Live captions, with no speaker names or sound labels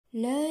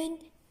Learn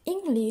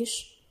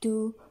English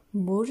to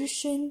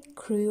Mauritian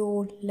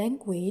Creole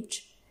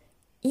language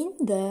in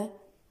the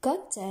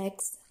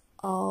context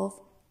of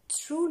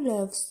true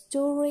love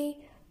story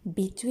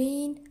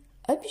between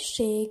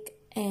Abishek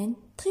and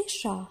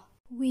Trisha.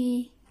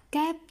 We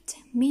kept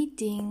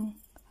meeting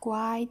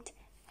quite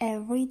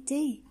every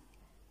day.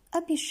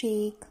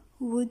 Abishek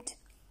would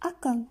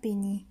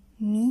accompany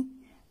me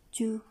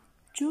to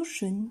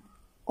tuition,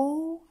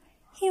 or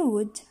he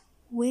would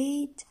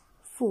wait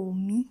for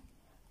me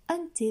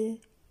until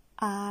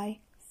I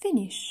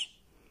finish.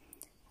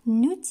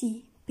 Nous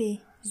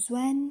type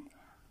zuen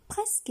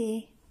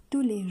presque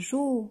tous les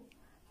jours.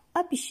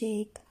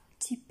 Abishek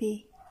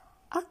type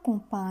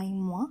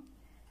accompagne-moi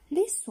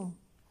les sons.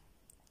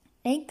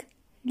 Ek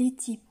li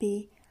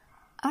type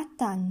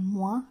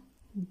atan-moi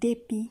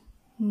depi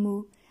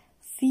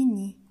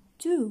fini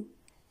too.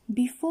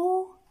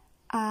 Before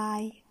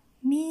I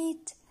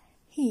meet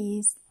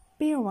his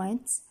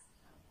parents,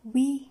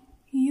 we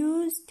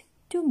used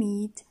to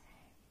meet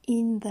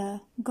in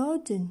the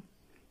garden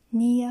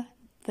near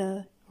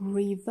the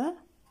river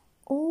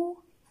or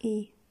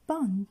a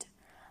pond.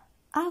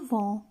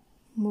 Avant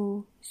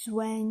me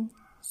joindre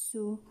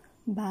sous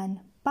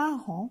ban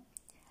parents,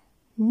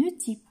 nous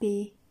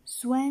type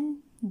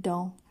zuen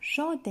dans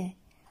jardin,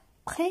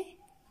 près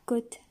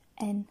côte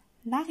en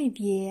la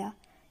rivière,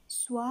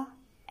 soit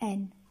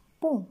en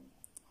pont.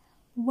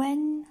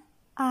 When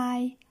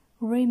I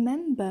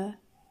remember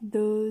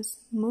those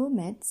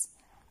moments,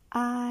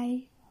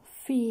 I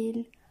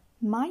feel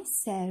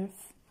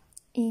myself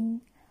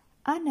in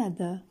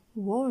another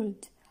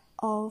world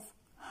of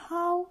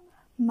how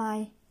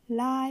my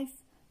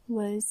life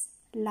was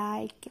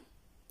like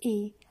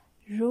a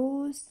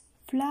rose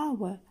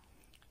flower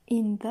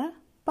in the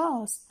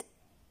past.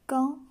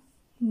 Quand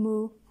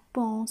me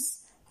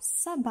pense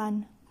ça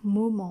ban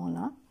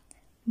moment-là,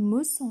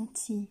 me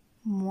senti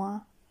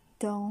moi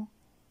dans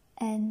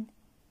un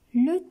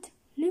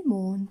le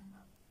monde,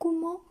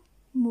 comment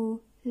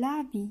me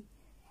la vie,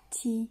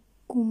 ti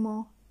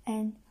koument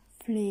en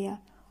fleur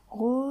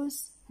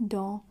rose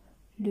dans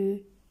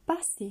le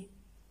passé.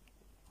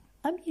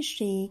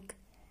 Abishek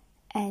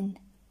and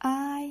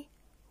I,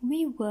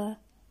 we were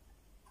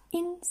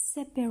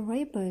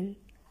inseparable.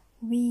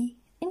 We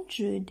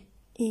enjoyed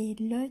a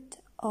lot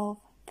of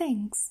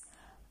things.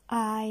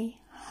 I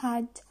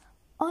had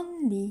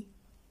only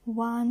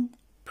one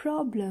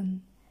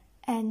problem,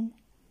 and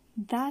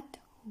that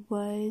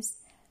was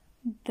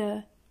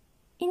the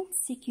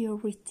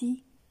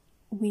insecurity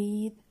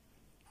with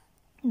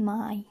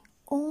my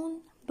own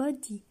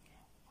body,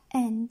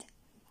 and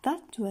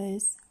that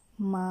was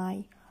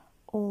my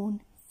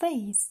own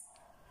face.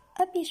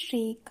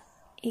 Abishek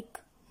et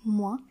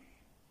moi,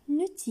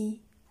 nous sommes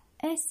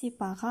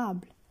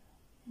inséparables.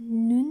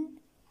 Nous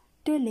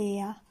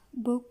tolère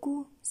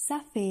beaucoup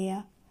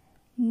s'affaire.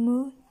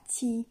 Me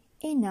ti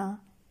ena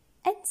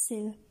un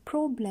seul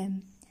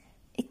problème.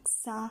 Et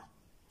ça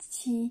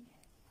ti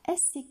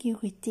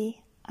insécurité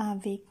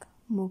avec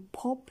mon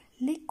propre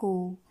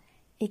l'écho.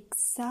 Et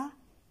ça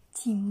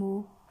ti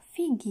mo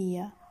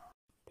figure.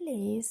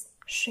 Please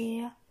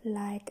share,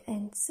 like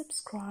and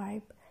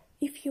subscribe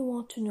if you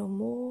want to know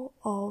more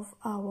of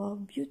our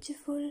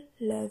beautiful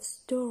love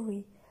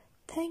story.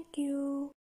 Thank you.